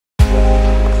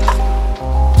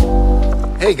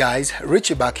Hey guys,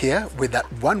 Richie back here with that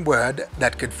one word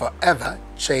that could forever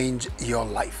change your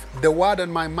life. The word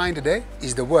on my mind today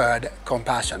is the word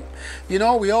compassion. You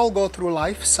know, we all go through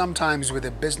life sometimes with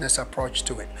a business approach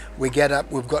to it. We get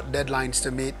up, we've got deadlines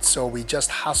to meet, so we just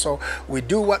hustle. We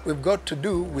do what we've got to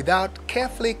do without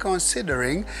carefully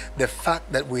considering the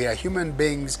fact that we are human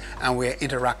beings and we're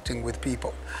interacting with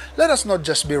people. Let us not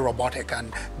just be robotic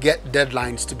and get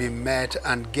deadlines to be met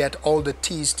and get all the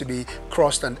T's to be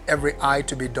crossed and every I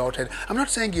to be dotted. I'm not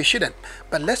saying you shouldn't,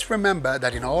 but let's remember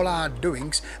that in all our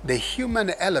doings, the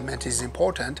human element is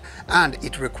important and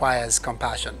it requires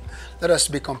compassion. Let us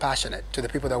be compassionate to the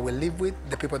people that we live with,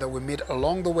 the people that we meet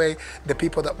along the way, the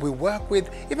people that we work with,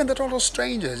 even the total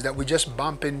strangers that we just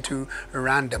bump into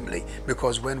randomly.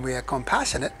 Because when we are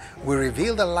compassionate, we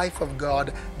reveal the life of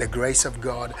God, the grace of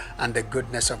God, and the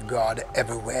goodness of God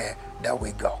everywhere that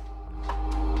we go.